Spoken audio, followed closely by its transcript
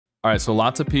All right, so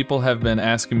lots of people have been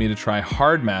asking me to try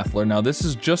hard Mathler. Now this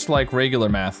is just like regular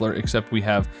Mathler, except we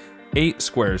have 8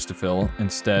 squares to fill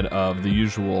instead of the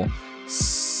usual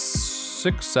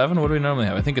 6, 7, what do we normally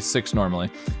have? I think it's 6 normally.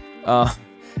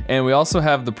 And we also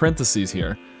have the parentheses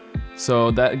here. So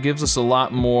that gives us a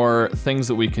lot more things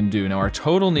that we can do. Now our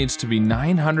total needs to be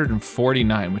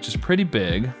 949, which is pretty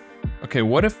big. Okay,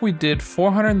 what if we did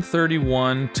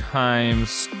 431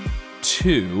 times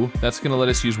 2? That's gonna let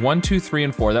us use 1, 2, 3,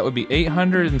 and 4. That would be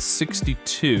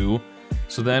 862.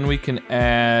 So then we can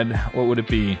add, what would it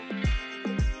be?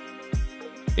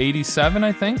 87,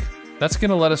 I think? That's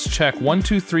gonna let us check 1,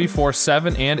 2, 3, 4,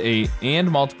 7, and 8,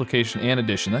 and multiplication and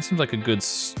addition. That seems like a good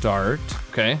start.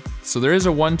 Okay, so there is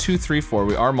a 1, 2, 3, 4.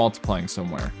 We are multiplying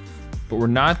somewhere, but we're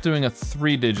not doing a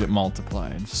 3-digit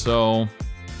multiplied. So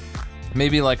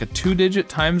maybe like a 2-digit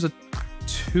times a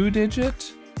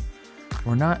 2-digit?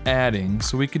 We're not adding,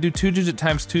 so we could do 2-digit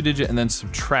times 2-digit and then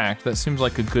subtract. That seems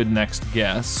like a good next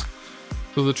guess.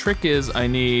 So the trick is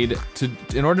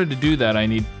in order to do that, I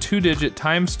need 2-digit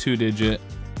times 2-digit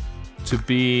to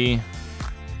be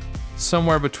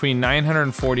somewhere between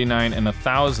 949 and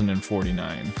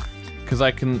 1049, because I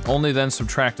can only then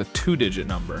subtract a 2-digit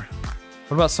number.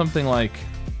 What about something like,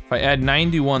 if I add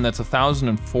 91, that's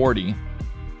 1040.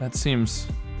 That seems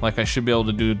like I should be able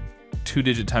to do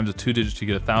 2-digit times a 2-digit to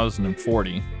get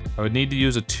 1040. I would need to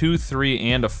use a 2,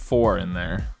 3, and a 4 in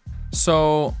there.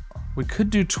 So we could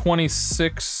do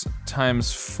 26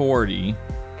 times 40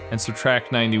 and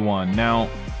subtract 91. Now,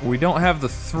 we don't have the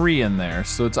 3 in there,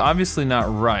 so it's obviously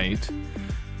not right,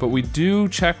 but we do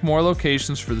check more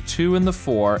locations for the 2 and the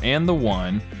 4 and the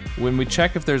 1 when we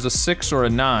check if there's a 6 or a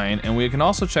 9, and we can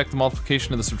also check the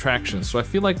multiplication of the subtraction. So I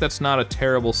feel like that's not a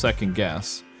terrible second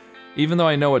guess. Even though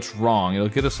I know it's wrong, it'll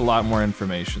get us a lot more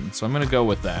information. So I'm gonna go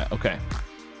with that, okay.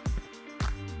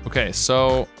 Okay,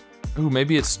 so, ooh,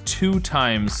 maybe it's 2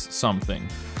 times something.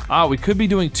 Ah, we could be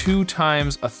doing 2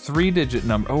 times a 3-digit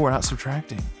number. Oh, we're not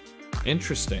subtracting.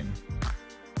 Interesting.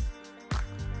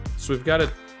 So we've got to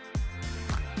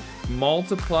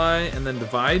multiply and then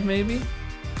divide, maybe?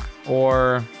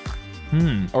 Or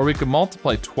we could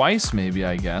multiply twice, maybe,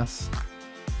 I guess.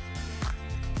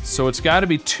 So it's got to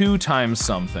be 2 times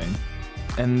something,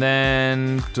 and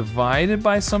then divided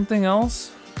by something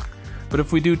else? But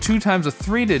if we do 2 times a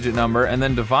 3-digit number and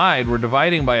then divide, we're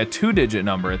dividing by a 2-digit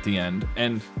number at the end.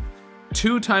 And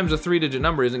 2 times a 3-digit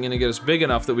number isn't gonna get us big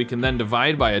enough that we can then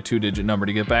divide by a 2-digit number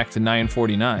to get back to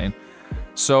 949.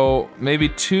 So maybe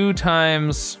 2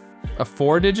 times a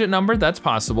 4-digit number, that's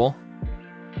possible.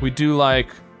 We do like,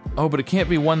 oh, but it can't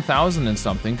be 1,000 and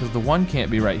something because the 1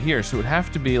 can't be right here. So it would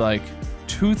have to be like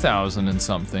 2,000 and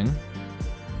something.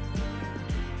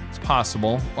 It's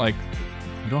possible, like,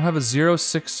 we don't have a 0,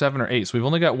 6, 7, or 8, so we've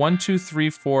only got 1, 2, 3,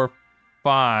 4,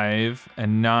 5,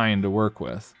 and 9 to work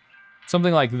with.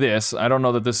 Something like this, I don't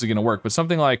know that this is gonna work, but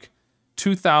something like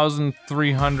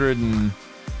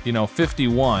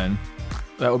 2,351,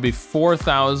 that would be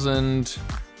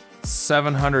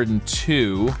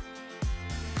 4,702,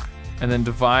 and then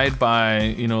divide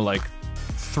by, like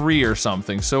 3 or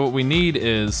something. So what we need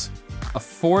is a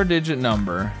 4-digit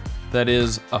number that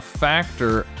is a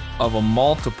factor of a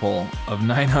multiple of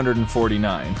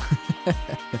 949.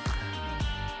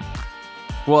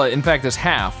 Well, in fact, it's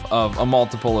half of a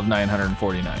multiple of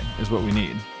 949 is what we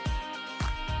need.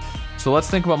 So let's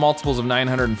think about multiples of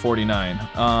 949.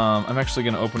 I'm actually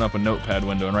gonna open up a notepad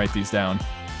window and write these down.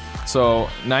 So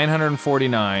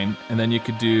 949, and then you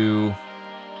could do,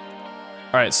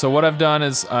 all right, so what I've done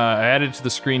is I added to the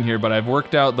screen here, but I've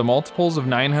worked out the multiples of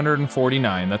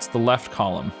 949, that's the left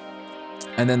column.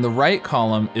 And then the right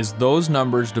column is those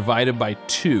numbers divided by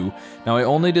 2. Now I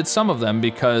only did some of them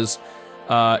because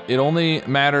it only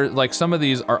matters, like some of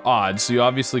these are odd, so you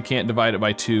obviously can't divide it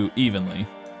by 2 evenly.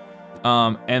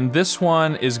 And this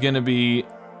one is gonna be,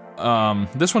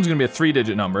 this one's gonna be a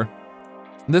 3-digit number.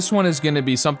 This one is gonna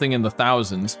be something in the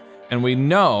thousands, and we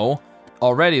know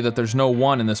already that there's no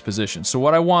 1 in this position. So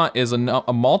what I want is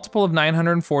a multiple of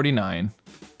 949,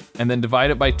 and then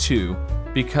divide it by 2,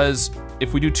 because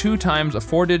if we do 2 times a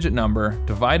 4-digit number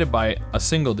divided by a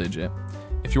single digit,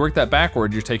 if you work that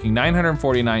backward, you're taking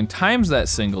 949 times that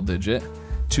single digit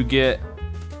to get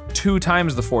 2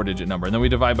 times the 4-digit number, and then we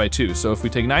divide by 2. So if we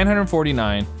take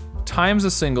 949 times a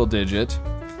single digit,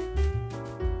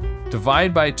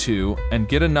 divide by 2, and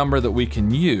get a number that we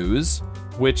can use,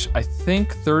 which I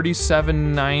think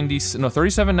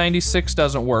 3796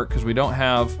 doesn't work because we don't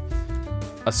have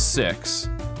a 6.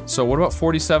 So what about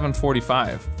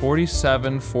 4745?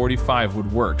 4745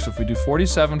 would work. So if we do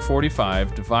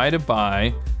 4745 divided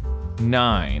by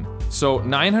 9. So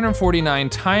 949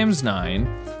 times 9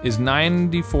 is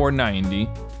 9490.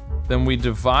 Then we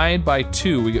divide by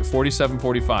 2, we get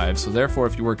 4745. So therefore,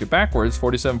 if you work it backwards,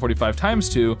 4745 times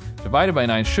 2 divided by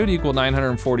 9 should equal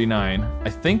 949. I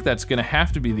think that's gonna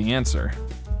have to be the answer.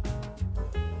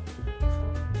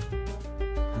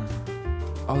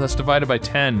 Oh, that's divided by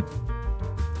 10.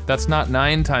 That's not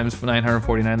 9 times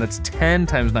 949, that's 10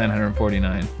 times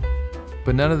 949.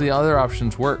 But none of the other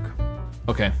options work.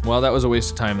 Okay, well that was a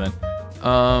waste of time then.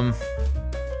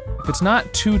 If it's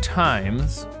not 2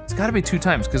 times, it's gotta be 2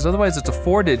 times, because otherwise it's a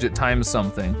 4-digit times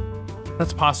something.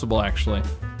 That's possible actually.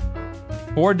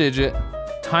 4-digit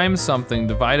times something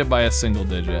divided by a single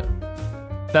digit.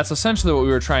 That's essentially what we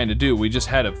were trying to do. We just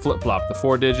had it flip-flop, the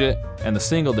 4-digit and the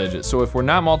single digit. So if we're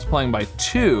not multiplying by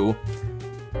 2,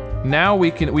 now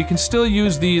we can still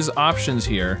use these options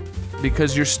here,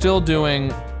 because you're still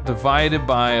doing divided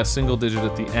by a single digit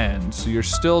at the end. So you're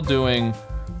still doing,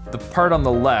 the part on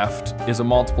the left is a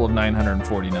multiple of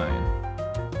 949.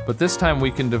 But this time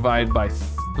we can divide by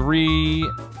 3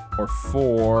 or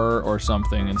 4 or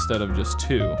something instead of just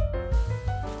 2.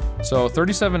 So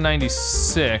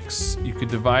 3796, you could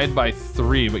divide by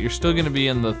 3, but you're still gonna be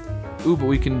in the, ooh, but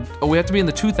we have to be in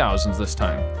the 2000s this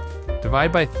time.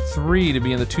 Divide by 3 to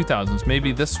be in the 2000s.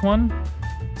 Maybe this one?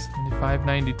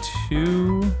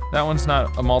 7592. That one's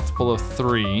not a multiple of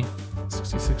 3.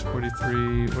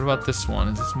 6643. What about this one?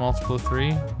 Is this a multiple of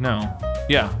 3? No.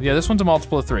 Yeah, this one's a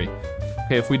multiple of 3.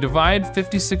 Okay, if we divide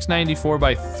 5694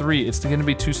 by 3, it's gonna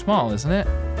be too small, isn't it?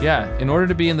 Yeah, in order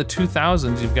to be in the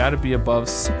 2000s, you've gotta be above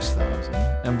 6,000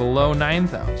 and below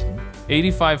 9,000.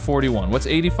 8541. What's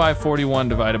 8541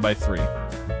 divided by 3?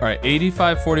 All right,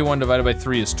 8541 divided by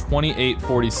 3 is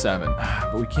 2847.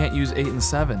 But we can't use 8 and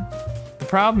 7. The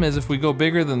problem is if we go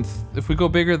bigger than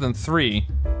 3,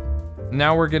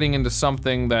 now we're getting into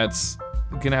something that's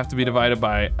gonna have to be divided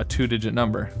by a 2-digit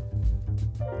number.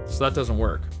 So that doesn't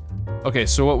work. Okay,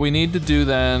 so what we need to do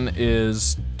then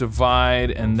is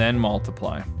divide and then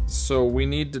multiply. So we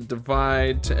need to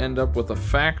divide to end up with a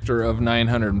factor of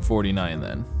 949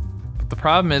 then. But the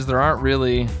problem is there aren't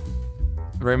really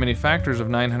very many factors of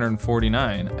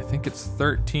 949. I think it's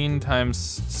 13 times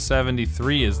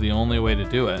 73 is the only way to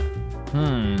do it.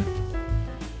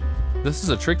 This is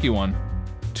a tricky one.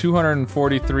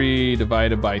 243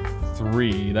 divided by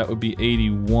 3, that would be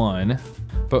 81.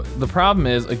 But the problem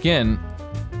is, again,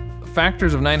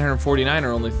 factors of 949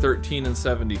 are only 13 and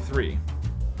 73.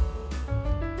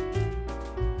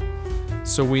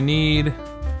 So we need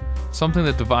something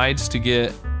that divides to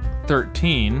get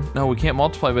 13. No, we can't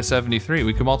multiply by 73.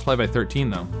 We can multiply by 13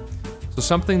 though. So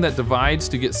something that divides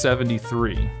to get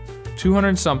 73.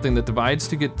 200 something that divides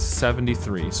to get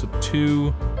 73. So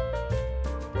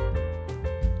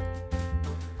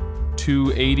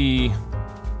 280.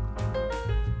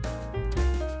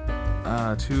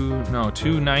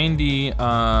 290,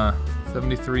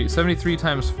 73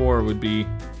 times 4 would be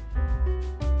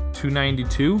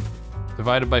 292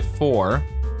 divided by 4.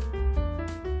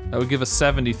 That would give us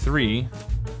 73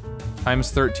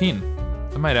 times 13.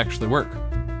 That might actually work.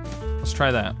 Let's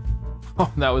try that. Oh,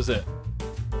 that was it.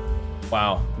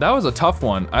 Wow, that was a tough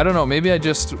one. I don't know, maybe I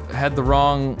just had the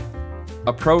wrong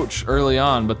approach early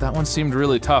on, but that one seemed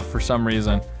really tough for some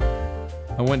reason.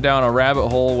 I went down a rabbit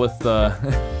hole with the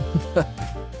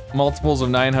multiples of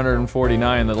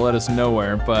 949 that led us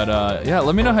nowhere. But yeah,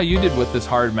 let me know how you did with this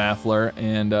hard Mathler,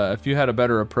 and if you had a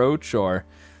better approach, or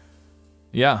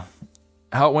yeah,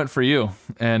 how it went for you.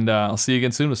 And I'll see you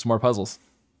again soon with some more puzzles.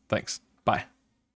 Thanks, bye.